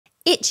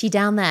itchy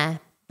down there,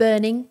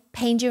 burning,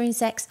 pain during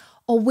sex,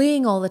 or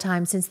weeing all the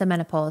time since the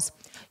menopause,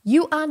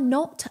 you are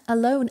not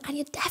alone and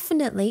you're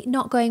definitely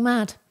not going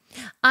mad.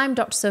 I'm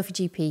Dr. Sophie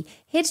GP,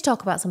 here to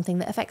talk about something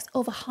that affects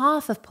over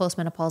half of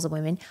postmenopausal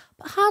women,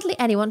 but hardly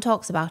anyone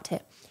talks about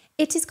it.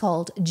 It is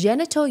called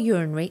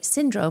Genitourinary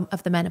Syndrome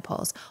of the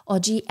Menopause, or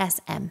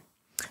GSM.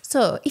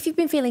 So if you've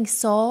been feeling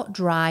sore,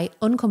 dry,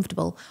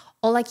 uncomfortable,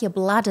 or like your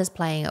bladder's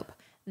playing up,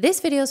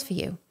 this video's for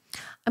you.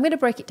 I'm going to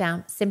break it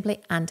down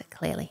simply and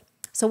clearly.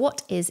 So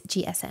what is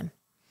GSM?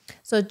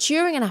 So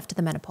during and after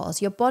the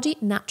menopause, your body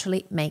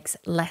naturally makes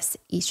less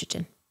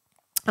estrogen.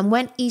 And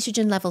when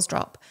estrogen levels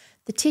drop,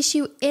 the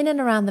tissue in and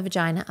around the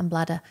vagina and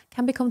bladder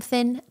can become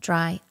thin,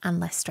 dry, and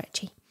less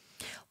stretchy.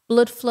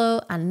 Blood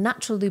flow and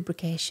natural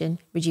lubrication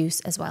reduce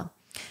as well.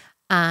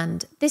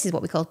 And this is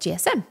what we call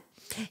GSM.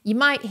 You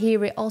might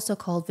hear it also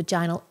called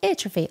vaginal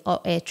atrophy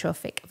or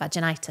atrophic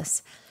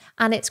vaginitis.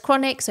 And it's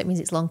chronic, so it means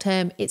it's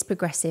long-term, it's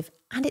progressive,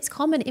 and it's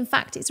common. In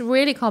fact, it's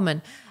really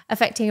common,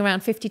 affecting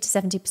around 50 to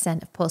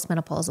 70% of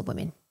postmenopausal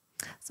women.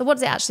 So what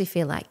does it actually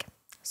feel like?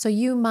 So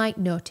you might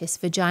notice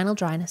vaginal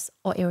dryness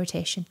or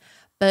irritation,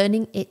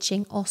 burning,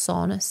 itching, or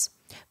soreness,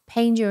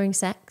 pain during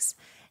sex,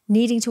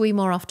 needing to wee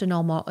more often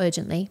or more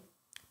urgently,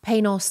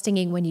 pain or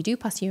stinging when you do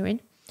pass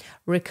urine,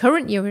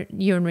 recurrent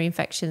urinary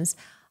infections,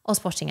 or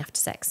spotting after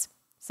sex.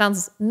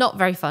 Sounds not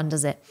very fun,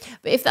 does it?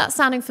 But if that's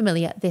sounding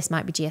familiar, this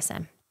might be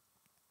GSM.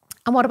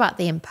 And what about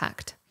the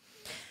impact?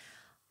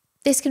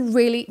 This can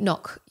really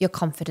knock your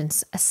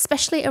confidence,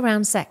 especially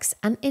around sex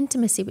and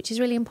intimacy, which is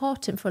really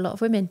important for a lot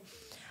of women.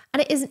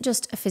 And it isn't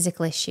just a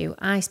physical issue.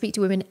 I speak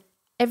to women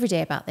every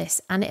day about this,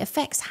 and it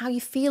affects how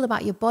you feel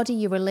about your body,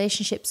 your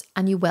relationships,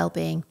 and your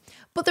well-being.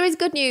 But there is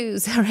good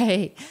news,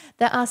 hooray!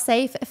 There are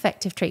safe,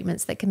 effective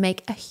treatments that can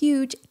make a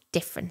huge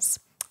difference.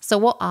 So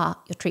what are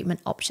your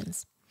treatment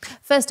options?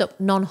 First up,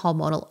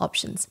 non-hormonal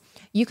options.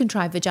 You can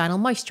try vaginal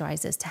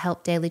moisturizers to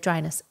help daily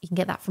dryness. You can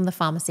get that from the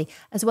pharmacy,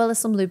 as well as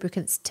some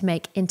lubricants to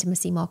make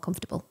intimacy more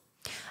comfortable.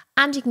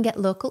 And you can get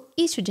local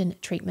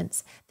estrogen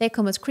treatments. They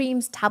come as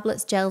creams,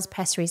 tablets, gels,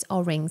 pessaries,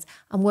 or rings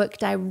and work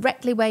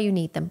directly where you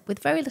need them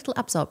with very little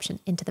absorption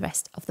into the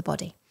rest of the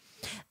body.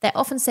 They're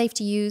often safe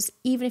to use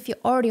even if you're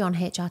already on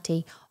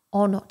HRT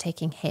or not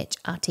taking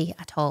HRT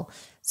at all.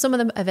 Some of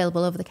them are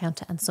available over the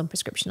counter and some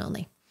prescription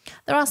only.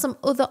 There are some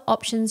other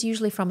options,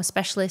 usually from a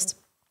specialist.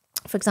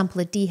 For example,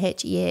 a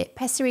DHEA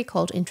pessary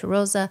called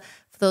Intrarosa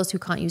for those who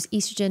can't use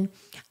estrogen,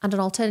 and an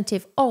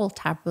alternative oral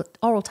tablet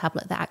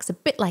that acts a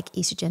bit like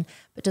estrogen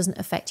but doesn't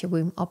affect your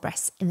womb or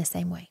breasts in the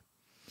same way.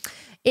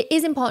 It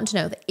is important to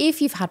know that if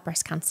you've had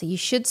breast cancer, you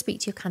should speak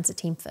to your cancer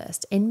team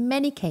first. In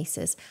many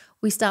cases,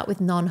 we start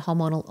with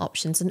non-hormonal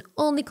options and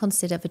only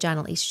consider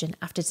vaginal estrogen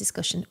after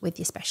discussion with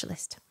your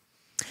specialist.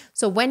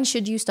 So when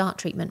should you start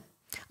treatment?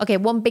 Okay,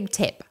 one big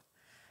tip.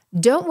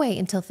 Don't wait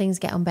until things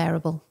get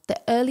unbearable. The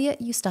earlier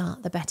you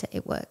start, the better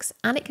it works.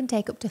 And it can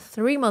take up to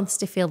 3 months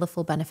to feel the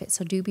full benefit,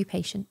 so do be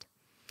patient.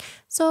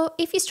 So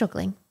if you're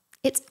struggling,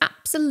 it's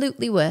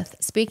absolutely worth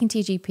speaking to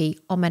your GP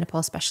or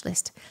menopause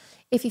specialist.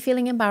 If you're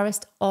feeling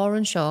embarrassed or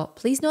unsure,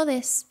 please know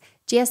this: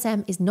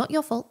 GSM is not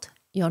your fault,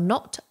 you're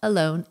not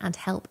alone, and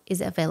help is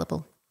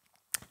available.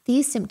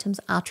 These symptoms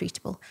are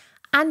treatable,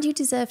 and you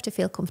deserve to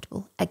feel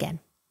comfortable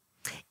again.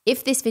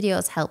 If this video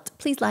has helped,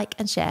 please like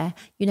and share.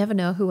 You never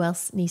know who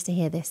else needs to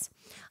hear this.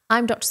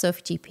 I'm Dr.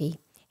 Sophie GP,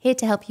 here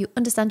to help you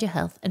understand your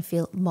health and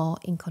feel more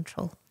in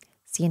control.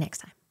 See you next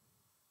time.